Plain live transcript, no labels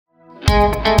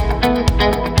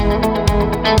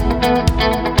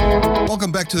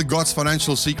Welcome back to the God's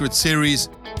Financial Secret series,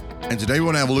 and today we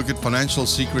want to have a look at Financial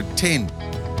Secret 10.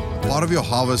 Part of your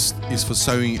harvest is for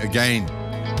sowing again.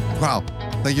 Wow,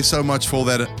 thank you so much for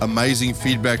that amazing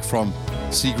feedback from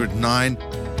Secret 9,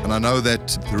 and I know that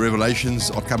the revelations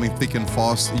are coming thick and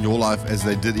fast in your life as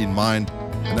they did in mine.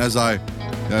 And as I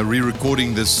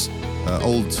re-recording this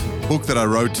old book that I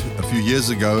wrote a few years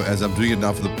ago, as I'm doing it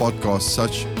now for the podcast,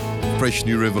 such fresh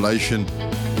new revelation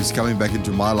is coming back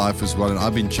into my life as well. And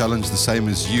I've been challenged the same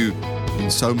as you in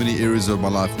so many areas of my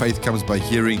life. Faith comes by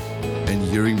hearing, and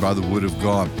hearing by the word of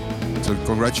God. So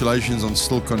congratulations on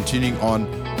still continuing on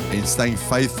and staying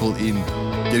faithful in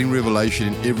getting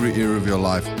revelation in every area of your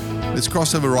life. Let's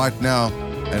cross over right now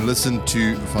and listen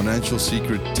to Financial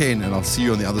Secret 10, and I'll see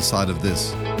you on the other side of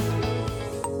this.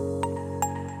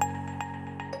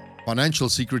 Financial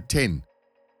Secret 10.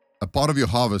 A part of your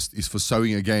harvest is for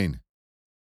sowing again.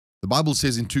 The Bible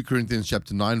says in 2 Corinthians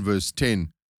chapter 9, verse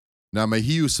 10, "Now may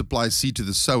he who supplies seed to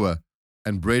the sower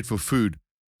and bread for food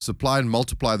supply and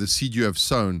multiply the seed you have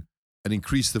sown and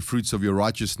increase the fruits of your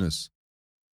righteousness."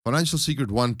 Financial Secret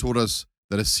 1 taught us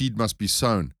that a seed must be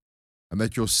sown, and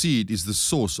that your seed is the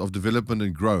source of development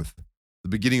and growth, the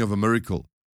beginning of a miracle.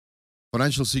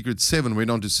 Financial Secret 7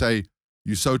 went on to say,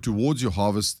 you sow towards your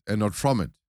harvest and not from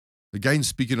it. Again,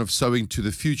 speaking of sowing to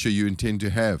the future you intend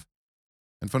to have.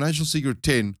 And Financial Secret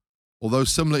 10, although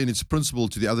similar in its principle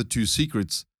to the other two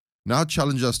secrets, now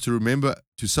challenge us to remember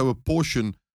to sow a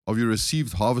portion of your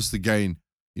received harvest again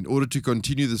in order to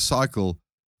continue the cycle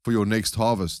for your next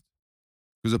harvest.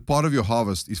 Because a part of your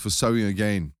harvest is for sowing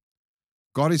again.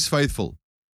 God is faithful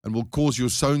and will cause your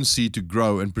sown seed to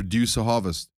grow and produce a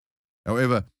harvest.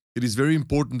 However, it is very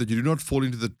important that you do not fall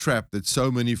into the trap that so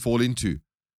many fall into,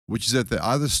 which is that they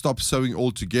either stop sowing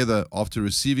altogether after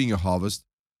receiving a harvest,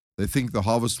 they think the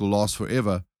harvest will last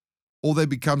forever, or they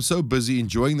become so busy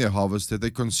enjoying their harvest that they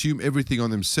consume everything on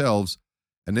themselves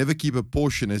and never keep a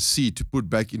portion as seed to put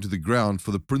back into the ground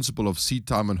for the principle of seed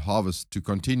time and harvest to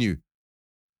continue.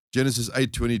 Genesis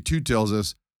 8:22 tells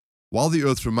us, "While the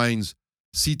earth remains,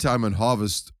 seed time and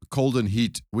harvest, cold and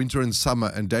heat, winter and summer,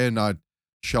 and day and night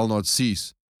shall not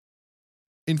cease."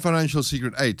 In Financial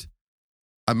Secret 8,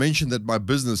 I mentioned that my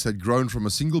business had grown from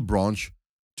a single branch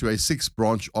to a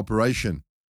 6-branch operation,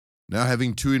 now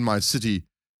having 2 in my city,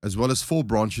 as well as 4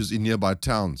 branches in nearby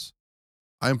towns.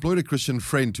 I employed a Christian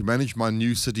friend to manage my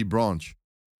new city branch.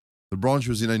 The branch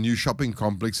was in a new shopping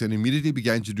complex and immediately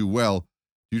began to do well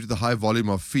due to the high volume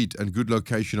of feet and good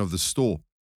location of the store.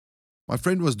 My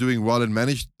friend was doing well and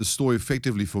managed the store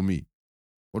effectively for me.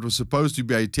 What was supposed to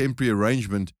be a temporary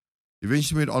arrangement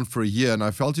eventually went on for a year, and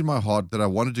I felt in my heart that I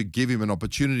wanted to give him an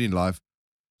opportunity in life,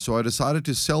 so I decided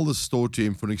to sell the store to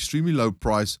him for an extremely low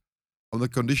price on the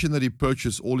condition that he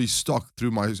purchased all his stock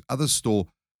through my other store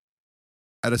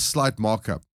at a slight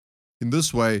markup. In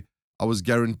this way, I was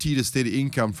guaranteed a steady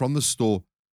income from the store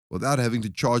without having to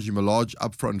charge him a large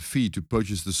upfront fee to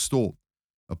purchase the store.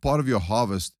 A part of your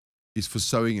harvest is for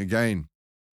sowing again.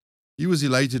 He was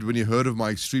elated when he heard of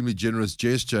my extremely generous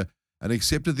gesture and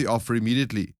accepted the offer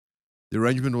immediately. The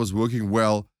arrangement was working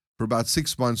well for about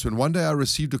 6 months when one day I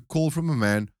received a call from a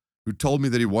man who told me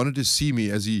that he wanted to see me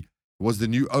as he was the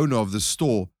new owner of the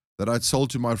store that I'd sold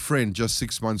to my friend just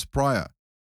 6 months prior.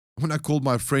 When I called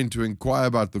my friend to inquire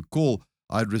about the call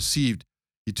I'd received,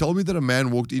 he told me that a man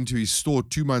walked into his store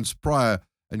 2 months prior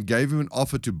and gave him an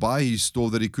offer to buy his store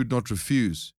that he could not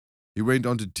refuse. He went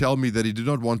on to tell me that he did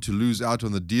not want to lose out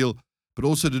on the deal, but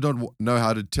also did not know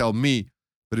how to tell me,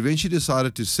 but eventually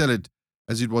decided to sell it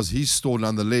as it was his store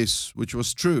nonetheless, which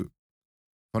was true.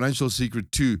 Financial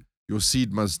Secret 2, your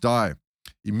seed must die,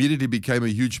 immediately became a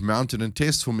huge mountain and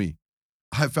test for me.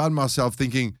 I found myself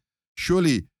thinking,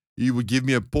 surely you would give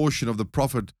me a portion of the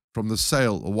profit from the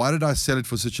sale, or why did I sell it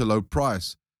for such a low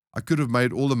price? I could have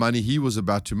made all the money he was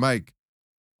about to make.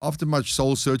 After much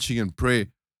soul searching and prayer,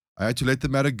 I had to let the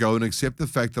matter go and accept the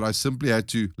fact that I simply had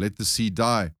to let the seed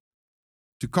die.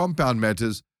 To compound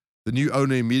matters, the new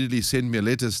owner immediately sent me a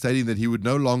letter stating that he would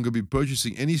no longer be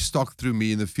purchasing any stock through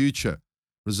me in the future,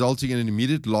 resulting in an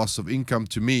immediate loss of income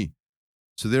to me.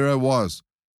 So there I was,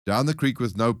 down the creek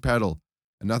with no paddle,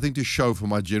 and nothing to show for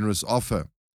my generous offer.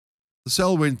 The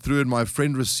sale went through and my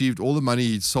friend received all the money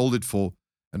he'd sold it for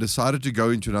and decided to go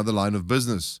into another line of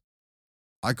business.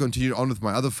 I continued on with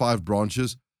my other 5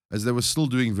 branches as they were still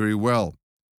doing very well.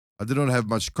 I did not have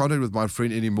much contact with my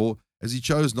friend anymore as he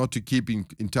chose not to keep in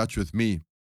touch with me.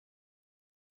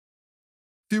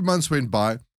 A few months went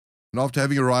by, and after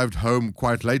having arrived home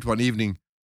quite late one evening,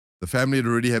 the family had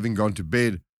already having gone to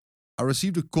bed, I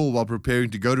received a call while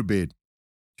preparing to go to bed.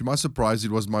 To my surprise,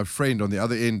 it was my friend on the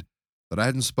other end that I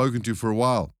hadn't spoken to for a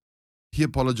while. He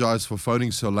apologized for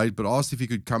phoning so late, but asked if he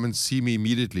could come and see me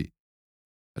immediately.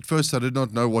 At first, I did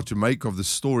not know what to make of the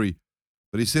story,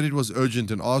 but he said it was urgent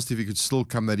and asked if he could still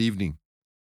come that evening.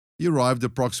 He arrived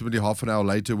approximately half an hour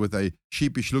later with a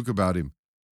sheepish look about him.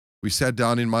 We sat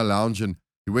down in my lounge and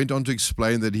he went on to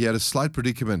explain that he had a slight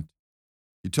predicament.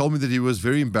 He told me that he was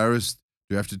very embarrassed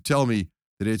to have to tell me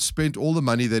that he had spent all the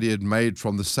money that he had made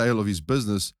from the sale of his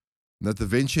business and that the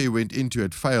venture he went into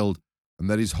had failed and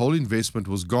that his whole investment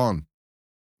was gone.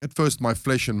 At first, my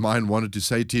flesh and mind wanted to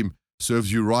say to him,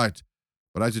 "Serves you right,"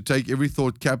 but I had to take every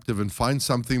thought captive and find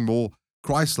something more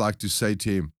Christ-like to say to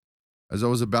him. As I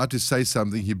was about to say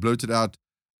something, he blurted out,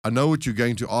 "I know what you're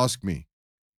going to ask me."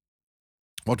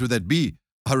 "What would that be?"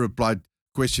 I replied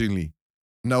questioningly.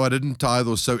 "No, I didn't tithe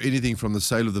or sow anything from the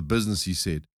sale of the business," he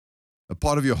said. "A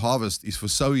part of your harvest is for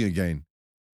sowing again."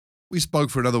 We spoke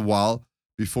for another while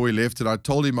before he left, and I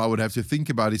told him I would have to think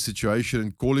about his situation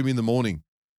and call him in the morning.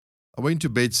 I went to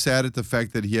bed sad at the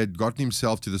fact that he had gotten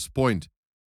himself to this point.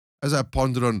 As I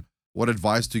pondered on what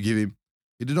advice to give him,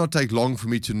 it did not take long for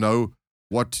me to know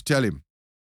what to tell him.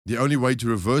 The only way to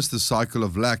reverse the cycle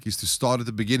of lack is to start at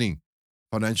the beginning.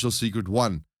 Financial secret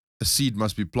 1: a seed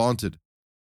must be planted.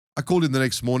 I called him the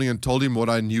next morning and told him what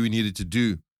I knew he needed to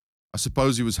do. I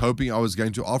suppose he was hoping I was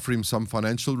going to offer him some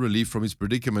financial relief from his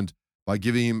predicament by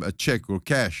giving him a check or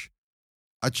cash.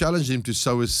 I challenged him to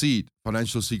sow a seed,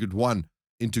 financial secret 1,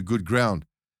 into good ground,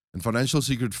 and financial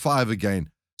secret 5 again,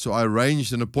 so I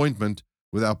arranged an appointment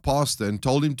with our pastor and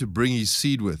told him to bring his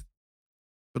seed with.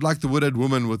 But like the widowed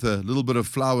woman with a little bit of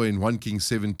flour in 1 Kings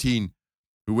 17,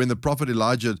 who when the prophet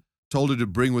Elijah told her to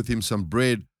bring with him some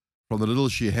bread from the little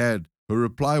she had, her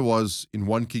reply was in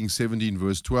 1 Kings 17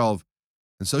 verse 12,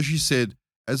 "And so she said,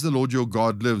 'As the Lord your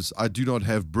God lives, I do not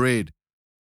have bread.'"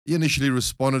 He initially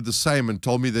responded the same and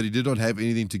told me that he did not have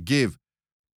anything to give.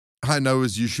 I know,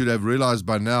 as you should have realized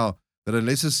by now, that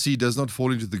unless a seed does not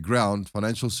fall into the ground,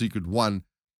 financial secret 1,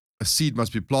 a seed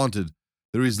must be planted,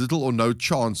 there is little or no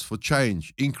chance for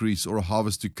change, increase, or a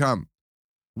harvest to come.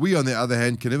 We, on the other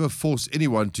hand, can never force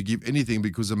anyone to give anything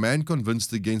because a man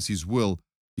convinced against his will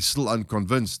is still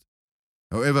unconvinced.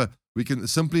 However, we can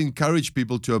simply encourage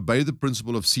people to obey the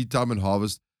principle of seed time and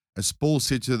harvest, as Paul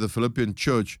said to the Philippian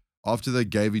church after they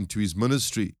gave into his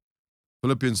ministry.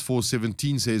 Philippians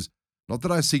 4:17 says, "Not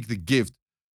that I seek the gift,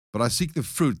 but I seek the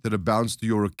fruit that abounds to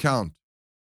your account."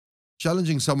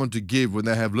 Challenging someone to give when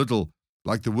they have little,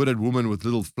 like the widowed woman with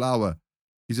little flour,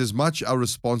 is as much our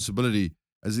responsibility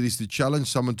as it is to challenge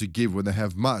someone to give when they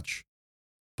have much.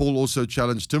 Paul also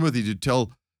challenged Timothy to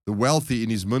tell the wealthy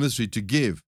in his ministry to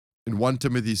give. In 1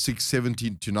 Timothy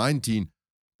 6:17-19,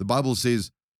 the Bible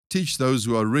says, "Teach those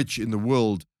who are rich in the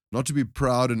world not to be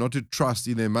proud and not to trust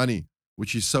in their money,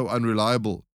 which is so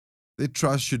unreliable. Their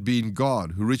trust should be in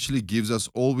God, who richly gives us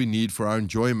all we need for our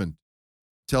enjoyment.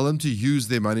 Tell them to use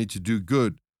their money to do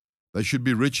good. They should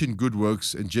be rich in good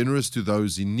works and generous to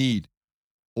those in need,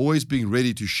 always being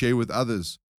ready to share with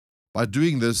others. By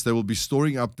doing this, they will be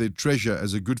storing up their treasure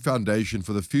as a good foundation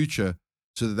for the future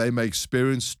so that they may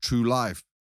experience true life."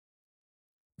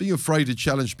 Being afraid to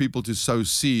challenge people to sow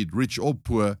seed, rich or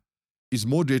poor, is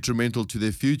more detrimental to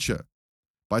their future.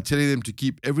 By telling them to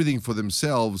keep everything for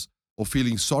themselves or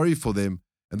feeling sorry for them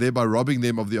and thereby robbing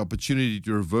them of the opportunity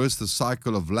to reverse the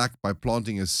cycle of lack by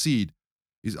planting a seed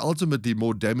is ultimately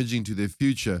more damaging to their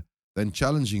future than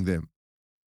challenging them.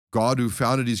 God, who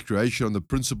founded his creation on the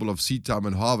principle of seed time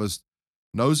and harvest,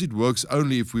 knows it works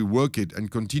only if we work it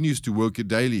and continues to work it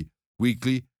daily,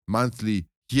 weekly, monthly,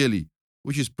 yearly,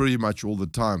 which is pretty much all the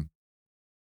time.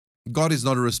 God is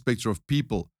not a respecter of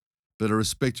people, but a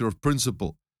respecter of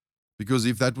principle. Because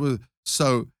if that were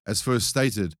so, as first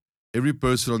stated, every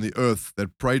person on the earth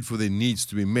that prayed for their needs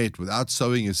to be met without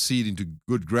sowing a seed into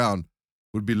good ground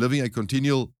would be living a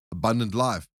continual, abundant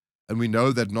life. And we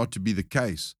know that not to be the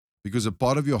case, because a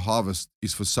part of your harvest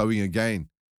is for sowing again.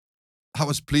 I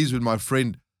was pleased when my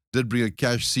friend did bring a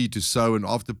cash seed to sow, and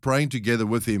after praying together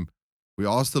with him, we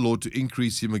asked the Lord to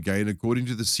increase him again according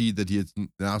to the seed that he had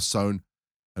now sown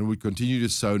and would continue to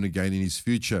sow again in his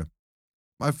future.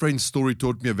 My friend's story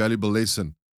taught me a valuable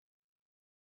lesson.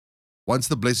 Once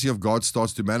the blessing of God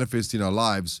starts to manifest in our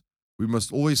lives, we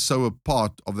must always sow a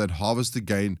part of that harvest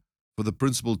again for the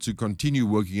principle to continue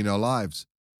working in our lives.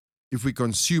 If we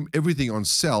consume everything on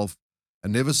self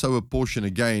and never sow a portion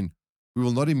again, we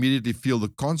will not immediately feel the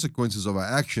consequences of our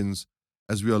actions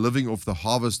as we are living off the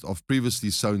harvest of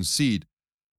previously sown seed,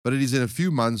 but it is in a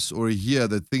few months or a year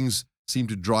that things seem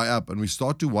to dry up and we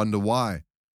start to wonder why.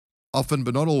 Often,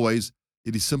 but not always,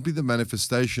 it is simply the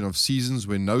manifestation of seasons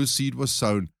when no seed was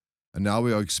sown and now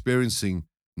we are experiencing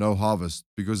no harvest,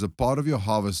 because a part of your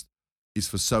harvest is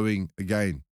for sowing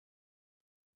again.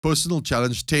 Personal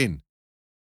challenge 10.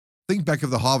 Think back of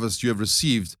the harvest you have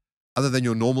received other than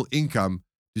your normal income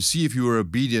to see if you were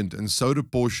obedient and sowed a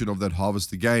portion of that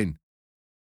harvest again.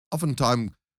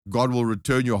 Oftentimes, God will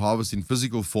return your harvest in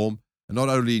physical form and not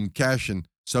only in cash, and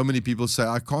so many people say,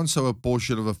 I can't sow a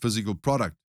portion of a physical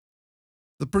product.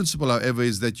 The principle, however,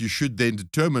 is that you should then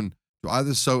determine to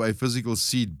either sow a physical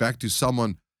seed back to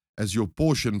someone as your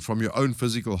portion from your own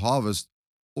physical harvest,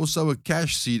 or sow a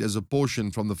cash seed as a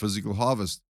portion from the physical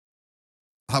harvest.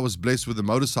 I was blessed with a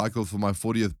motorcycle for my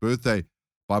 40th birthday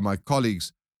by my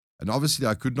colleagues, and obviously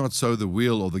I could not sow the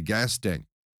wheel or the gas tank,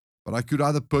 but I could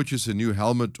either purchase a new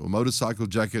helmet or motorcycle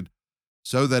jacket,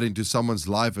 sow that into someone's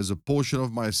life as a portion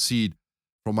of my seed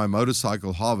from my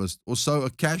motorcycle harvest, or sow a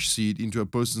cash seed into a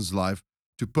person's life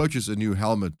to purchase a new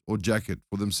helmet or jacket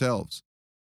for themselves.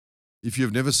 If you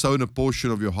have never sown a portion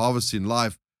of your harvest in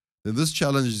life, then this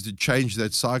challenge is to change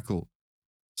that cycle.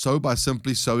 Sow by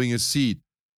simply sowing a seed.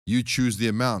 You choose the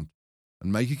amount,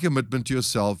 and make a commitment to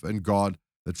yourself and God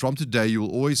that from today you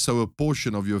will always sow a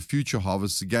portion of your future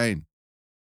harvests again.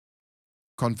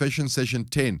 Confession session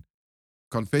 10.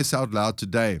 Confess out loud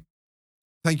today.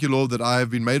 Thank you, Lord, that I have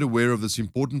been made aware of this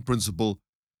important principle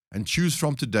and choose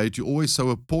from today to always sow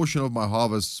a portion of my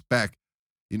harvests back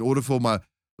in order for my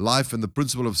life and the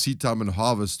principle of seed time and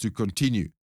harvest to continue.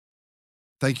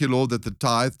 Thank you, Lord, that the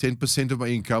tithe, 10% of my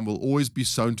income, will always be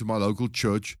sown to my local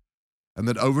church, and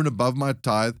that over and above my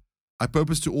tithe, I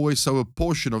purpose to always sow a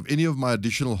portion of any of my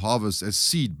additional harvests as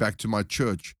seed back to my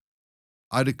church.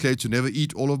 I declare to never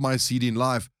eat all of my seed in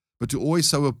life, but to always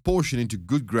sow a portion into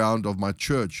good ground of my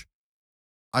church.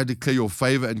 I declare your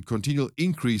favor and continual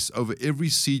increase over every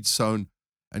seed sown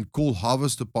and call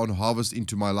harvest upon harvest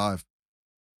into my life.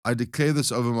 I declare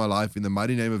this over my life in the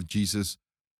mighty name of Jesus.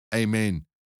 Amen.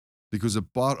 Because a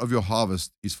part of your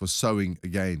harvest is for sowing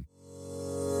again.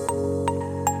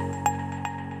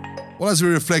 Well, as we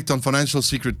reflect on Financial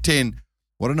Secret 10,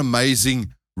 what an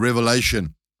amazing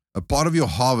revelation. A part of your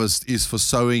harvest is for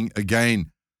sowing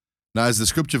again. Now, as the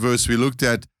scripture verse we looked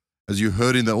at, as you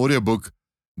heard in the audiobook,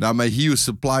 now may he who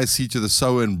supplies seed to the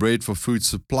sower and bread for food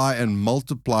supply and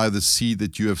multiply the seed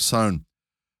that you have sown.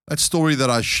 That story that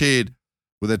I shared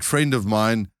with that friend of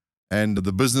mine and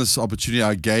the business opportunity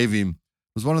I gave him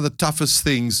was one of the toughest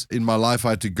things in my life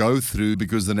I had to go through,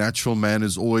 because the natural man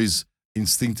is always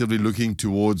instinctively looking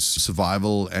towards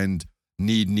survival and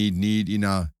need in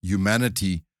our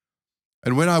humanity.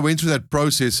 And when I went through that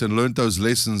process and learned those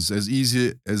lessons, as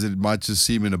easy as it might just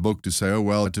seem in a book to say, oh,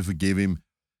 well, to forgive him,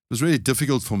 it was really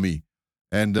difficult for me,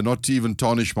 and not to even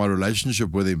tarnish my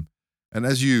relationship with him. And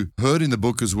as you heard in the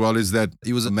book as well, is that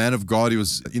he was a man of God. He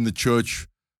was in the church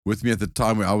with me at the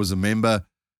time where I was a member,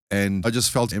 and I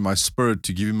just felt in my spirit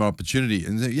to give him an opportunity.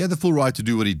 And he had the full right to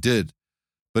do what he did.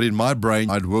 But in my brain,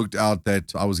 I'd worked out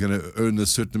that I was going to earn a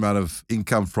certain amount of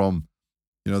income from,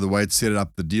 the way it set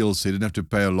up the deal, so he didn't have to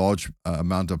pay a large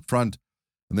amount up front.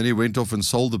 And then he went off and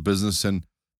sold the business. And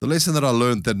the lesson that I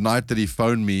learned that night that he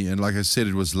phoned me, and like I said,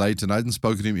 it was late, and I hadn't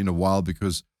spoken to him in a while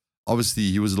because obviously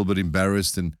he was a little bit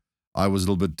embarrassed, and I was a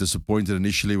little bit disappointed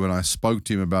initially when I spoke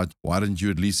to him about, why didn't you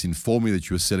at least inform me that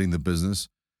you were selling the business?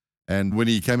 And when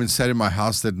he came and sat in my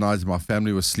house that night, my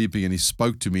family was sleeping, and he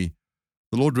spoke to me,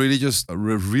 the Lord really just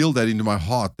revealed that into my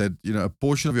heart, that, a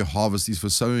portion of your harvest is for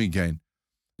sowing again.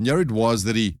 And here it was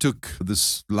that he took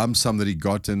this lump sum that he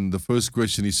got, and the first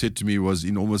question he said to me was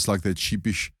in almost like that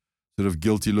sheepish sort of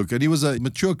guilty look. And he was a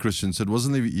mature Christian, so it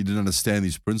wasn't that he didn't understand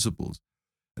these principles.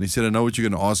 And he said, I know what you're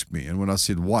going to ask me. And when I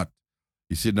said, what?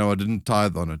 He said, no, I didn't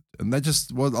tithe on it. And that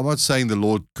just, well, I'm not saying the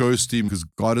Lord cursed him, because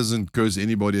God doesn't curse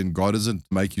anybody and God doesn't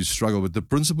make you struggle. But the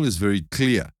principle is very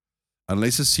clear.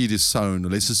 Unless a seed is sown,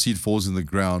 unless a seed falls in the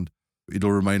ground,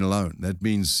 it'll remain alone. That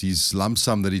means his lump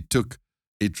sum that he took,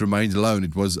 it remained alone.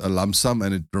 It was a lump sum,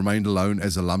 and it remained alone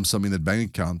as a lump sum in that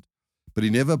bank account. But he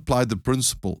never applied the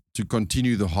principle to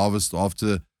continue the harvest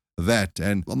after that.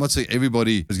 And I'm not saying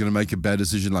everybody is going to make a bad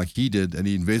decision like he did, and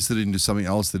he invested into something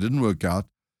else that didn't work out.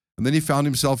 And then he found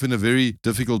himself in a very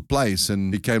difficult place,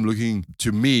 and he came looking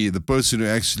to me, the person who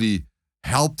actually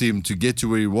helped him to get to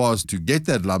where he was, to get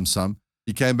that lump sum.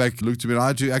 He came back, looked at me, and I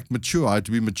had to act mature. I had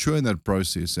to be mature in that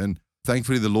process. And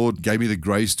thankfully, the Lord gave me the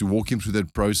grace to walk him through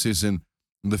that process. And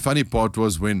the funny part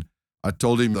was when I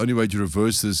told him the only way to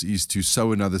reverse this is to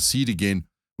sow another seed again,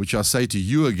 which I say to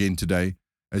you again today,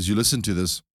 as you listen to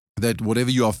this, that whatever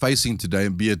you are facing today,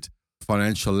 be it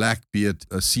financial lack, be it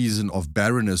a season of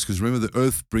barrenness, because remember, the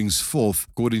earth brings forth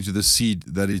according to the seed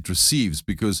that it receives,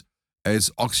 because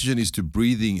as oxygen is to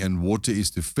breathing and water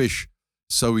is to fish,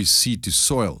 so is seed to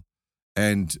soil.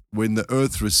 And when the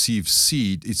earth receives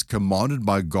seed, it's commanded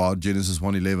by God, Genesis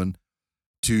 1:11,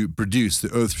 to produce,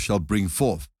 the earth shall bring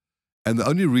forth. And the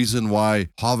only reason why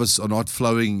harvests are not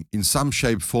flowing in some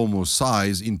shape, form, or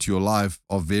size into your life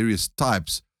of various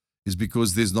types is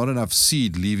because there's not enough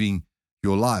seed leaving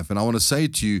your life. And I want to say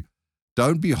to you,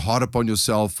 don't be hard upon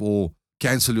yourself or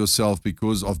cancel yourself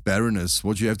because of barrenness.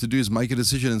 What you have to do is make a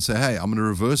decision and say, hey, I'm going to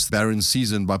reverse the barren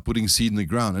season by putting seed in the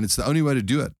ground. And it's the only way to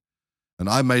do it. And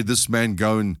I made this man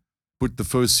go and put the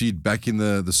first seed back in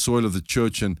the soil of the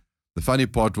church. And the funny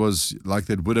part was, like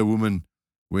that widow woman,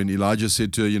 when Elijah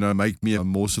said to her, make me a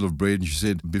morsel of bread, and she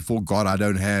said, before God, I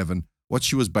don't have. And what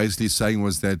she was basically saying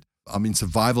was that I'm in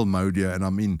survival mode here, and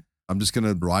I'm just going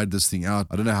to ride this thing out.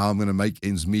 I don't know how I'm going to make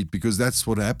ends meet, because that's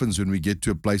what happens when we get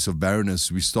to a place of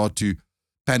barrenness. We start to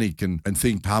panic and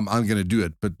think, I'm going to do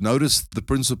it. But notice the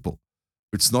principle.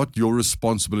 It's not your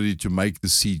responsibility to make the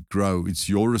seed grow. It's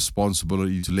your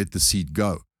responsibility to let the seed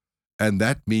go. And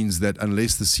that means that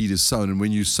unless the seed is sown, and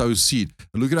when you sow seed,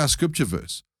 look at our scripture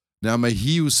verse. Now may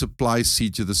he who supplies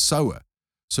seed to the sower.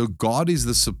 So God is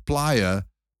the supplier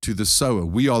to the sower.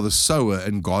 We are the sower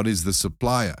and God is the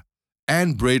supplier.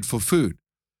 And bread for food.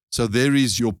 So there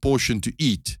is your portion to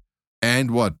eat. And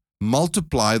what?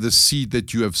 Multiply the seed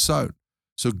that you have sown.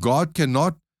 So God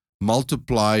cannot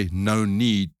multiply no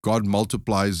need. God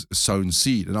multiplies sown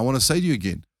seed. And I want to say to you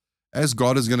again, as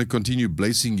God is going to continue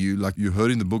blessing you, like you heard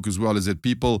in the book as well, is that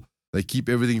people, they keep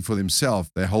everything for themselves.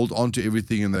 They hold on to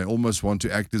everything and they almost want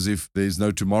to act as if there's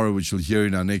no tomorrow, which you'll hear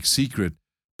in our next secret.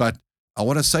 But I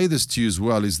want to say this to you as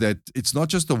well, is that it's not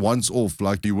just a once-off,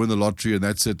 like you win the lottery and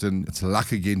that's it, and it's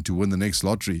luck again to win the next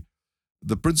lottery.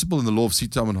 The principle in the law of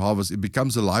seed time and harvest, it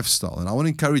becomes a lifestyle. And I want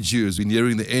to encourage you as we're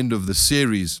nearing the end of the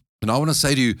series, and I want to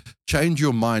say to you, change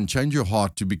your mind, change your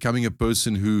heart to becoming a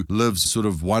person who lives sort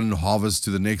of one harvest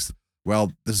to the next.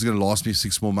 Well, this is going to last me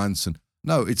 6 more months. And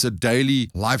no, it's a daily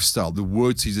lifestyle. The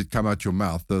word seeds that come out your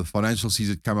mouth, the financial seeds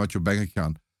that come out your bank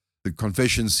account, the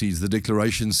confession seeds, the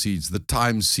declaration seeds, the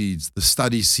time seeds, the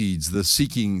study seeds, the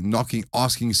seeking, knocking,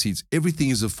 asking seeds. Everything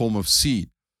is a form of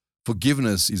seed.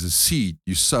 Forgiveness is a seed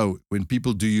you sow. When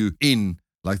people do you in,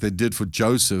 like they did for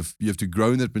Joseph, you have to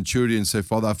grow in that maturity and say,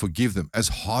 Father, I forgive them. As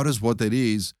hard as what that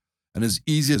is, and as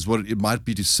easy as what it might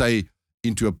be to say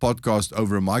into a podcast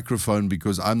over a microphone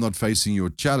because I'm not facing your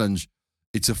challenge,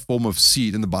 it's a form of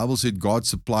seed. And the Bible said God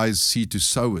supplies seed to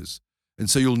sowers. And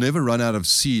so you'll never run out of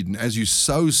seed. And as you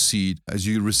sow seed, as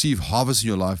you receive harvest in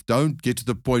your life, don't get to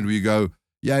the point where you go,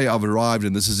 yay, I've arrived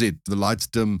and this is it. The lights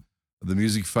dim, the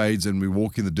music fades, and we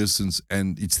walk in the distance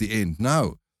and it's the end.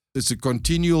 No, it's a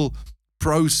continual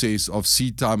process of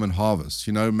seed time and harvest.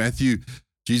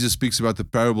 Jesus speaks about the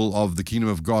parable of the kingdom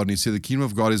of God. And he said the kingdom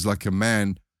of God is like a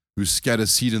man who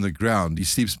scatters seed in the ground. He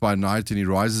sleeps by night and he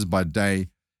rises by day,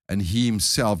 and he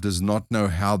himself does not know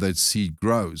how that seed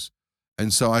grows.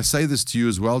 And so I say this to you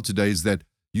as well today, is that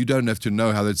you don't have to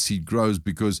know how that seed grows,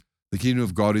 because the kingdom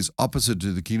of God is opposite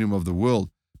to the kingdom of the world.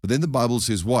 But then the Bible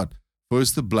says what?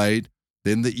 First the blade,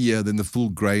 then the ear, then the full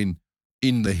grain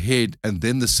in the head, and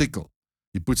then the sickle.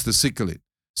 He puts the sickle in.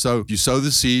 So you sow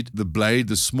the seed, the blade,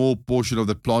 the small portion of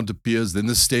the plant appears, then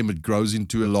the stem, it grows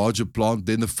into a larger plant,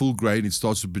 then the full grain, it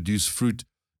starts to produce fruit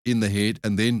in the head,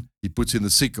 and then he puts in the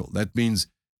sickle. That means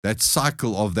that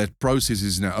cycle of that process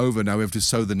is now over. Now we have to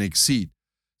sow the next seed.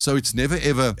 So it's never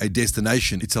ever a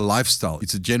destination. It's a lifestyle.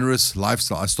 It's a generous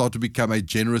lifestyle. I start to become a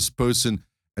generous person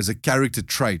as a character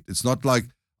trait. It's not like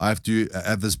I have to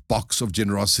have this box of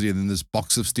generosity and then this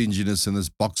box of stinginess and this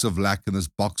box of lack and this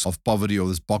box of poverty or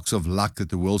this box of luck that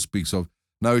the world speaks of.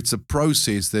 No, it's a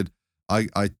process that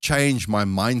I change my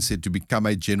mindset to become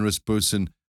a generous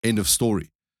person, end of story.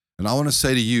 And I want to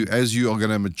say to you, as you are going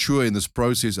to mature in this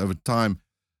process over time,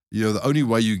 the only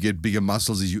way you get bigger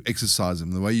muscles is you exercise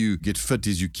them. The way you get fit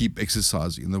is you keep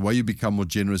exercising. And the way you become more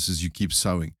generous is you keep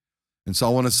sowing. And so I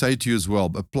want to say to you as well,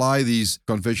 apply these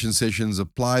confession sessions,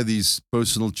 apply these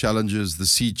personal challenges, the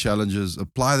seed challenges,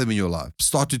 apply them in your life.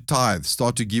 Start to tithe,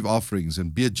 start to give offerings,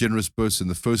 and be a generous person,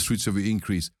 the first fruits of your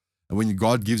increase. And when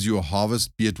God gives you a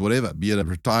harvest, be it whatever, be it a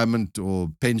retirement or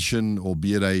pension, or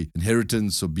be it a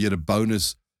inheritance, or be it a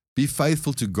bonus, be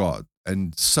faithful to God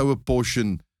and sow a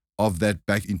portion of that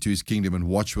back into his kingdom and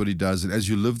watch what he does. And as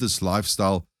you live this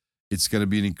lifestyle, it's going to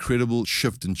be an incredible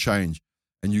shift and change.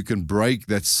 And you can break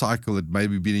that cycle that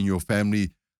maybe been in your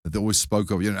family that they always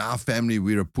spoke of. Our family,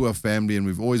 we're a poor family and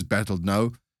we've always battled.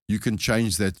 No, you can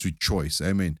change that through choice.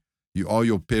 Amen. You are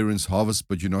your parents' harvest,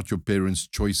 but you're not your parents'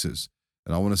 choices.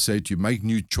 And I want to say to you, make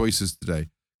new choices today,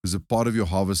 because a part of your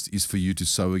harvest is for you to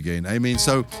sow again. Amen.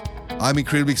 So I'm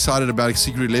incredibly excited about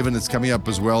Secret 11 that's coming up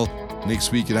as well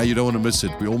next week. And you don't want to miss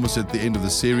it. We're almost at the end of the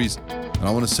series. And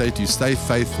I want to say to you, stay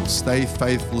faithful, stay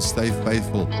faithful, stay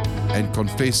faithful, and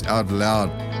confess out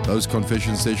loud those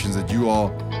confession sessions that you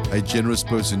are a generous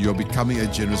person. You're becoming a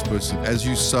generous person. As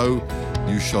you sow,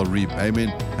 you shall reap. Amen.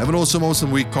 Have an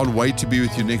awesome week. Can't wait to be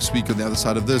with you next week on the other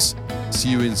side of this. See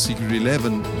you in Secret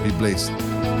 11. Be blessed.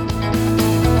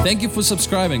 Thank you for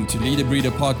subscribing to Leader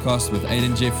Breeder Podcast with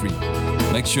Aiden Jeffrey.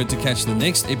 Make sure to catch the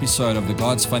next episode of the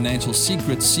God's Financial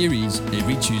Secrets series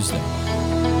every Tuesday.